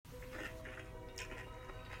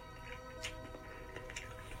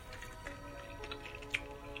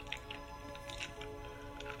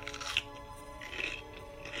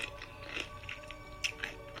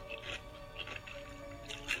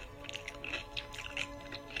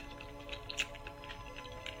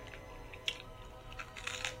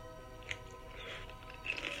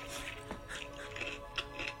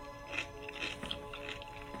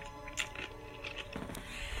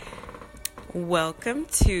Welcome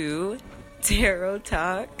to Tarot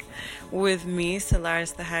Talk with me,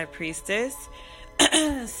 Solaris the High Priestess.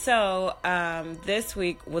 So, this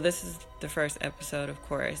week, this is the first episode, of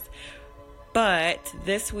course, but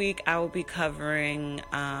this week I will be covering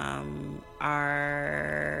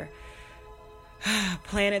our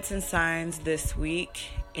planets and signs this week,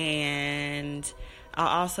 and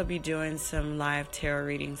I'll also be doing some live tarot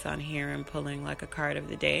readings on here and pulling like a card of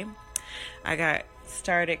the day. I got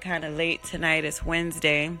started kind of late tonight. It's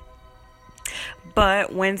Wednesday,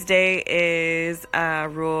 but Wednesday is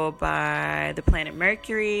ruled by the planet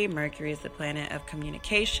Mercury. Mercury is the planet of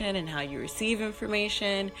communication and how you receive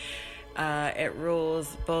information. It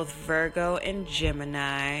rules both Virgo and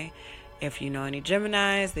Gemini. If you know any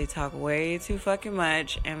Geminis, they talk way too fucking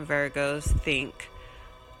much, and Virgos think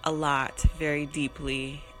a lot, very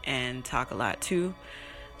deeply, and talk a lot too.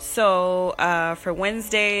 So for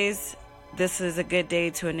Wednesdays, this is a good day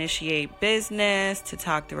to initiate business, to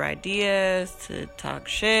talk through ideas, to talk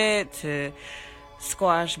shit, to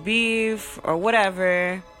squash beef, or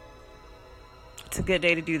whatever. It's a good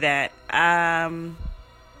day to do that.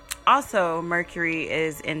 Also, Mercury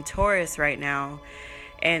is in Taurus right now,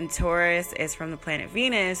 and Taurus is from the planet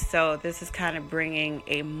Venus, so this is kind of bringing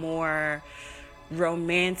a more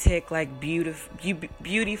romantic, like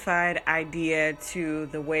beautified idea to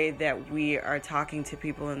the way that we are talking to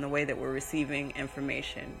people and the way that we're receiving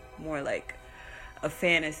information. More like a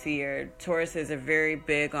fantasy, or Tauruses are very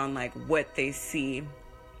big on like what they see,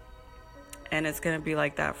 and it's gonna be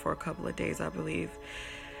like that for a couple of days, I believe.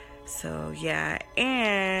 So yeah,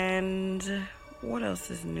 and what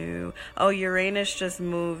else is new? Oh, Uranus just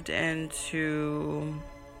moved into...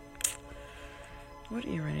 What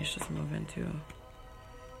did Uranus just move into?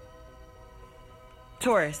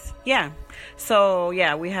 Taurus. Yeah. So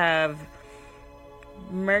yeah, we have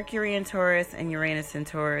Mercury in Taurus and Uranus in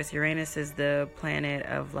Taurus. Uranus is the planet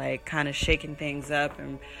of like kind of shaking things up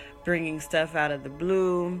and bringing stuff out of the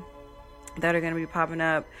blue that are going to be popping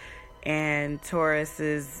up. And Taurus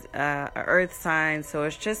is a earth sign, so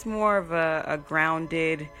it's just more of a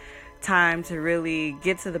grounded time to really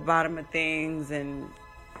get to the bottom of things and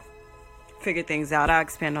figure things out. I'll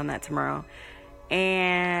expand on that tomorrow.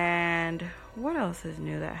 And what else is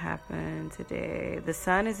new that happened today? The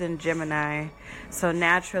sun is in Gemini, so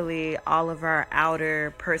naturally all of our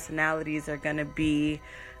outer personalities are going to be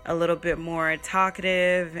a little bit more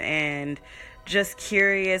talkative and just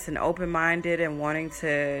curious and open-minded and wanting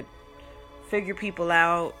to figure people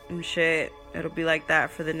out and shit. It'll be like that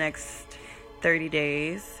for the next 30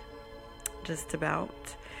 days, just about.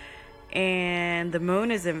 And the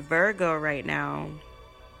moon is in Virgo right now,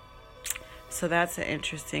 so that's an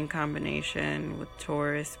interesting combination with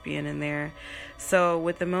Taurus being in there. So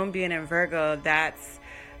with the moon being in Virgo, that's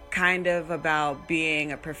kind of about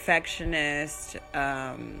being a perfectionist.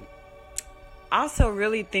 Also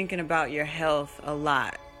really thinking about your health a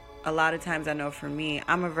lot. A lot of times, I know for me,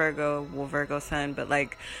 I'm a Virgo sun, but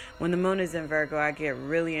like when the moon is in Virgo, I get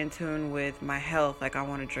really in tune with my health. Like I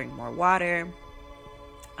want to drink more water.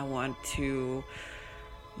 I want to,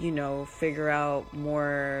 figure out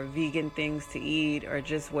more vegan things to eat, or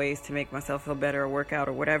just ways to make myself feel better, or work out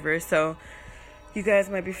or whatever. So you guys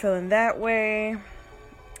might be feeling that way.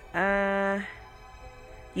 Yeah.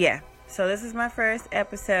 So this is my first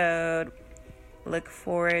episode. Look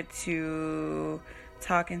forward to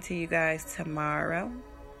talking to you guys tomorrow,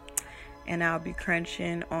 and I'll be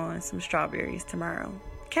crunching on some strawberries tomorrow.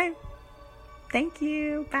 Okay. Thank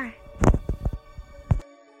you. Bye.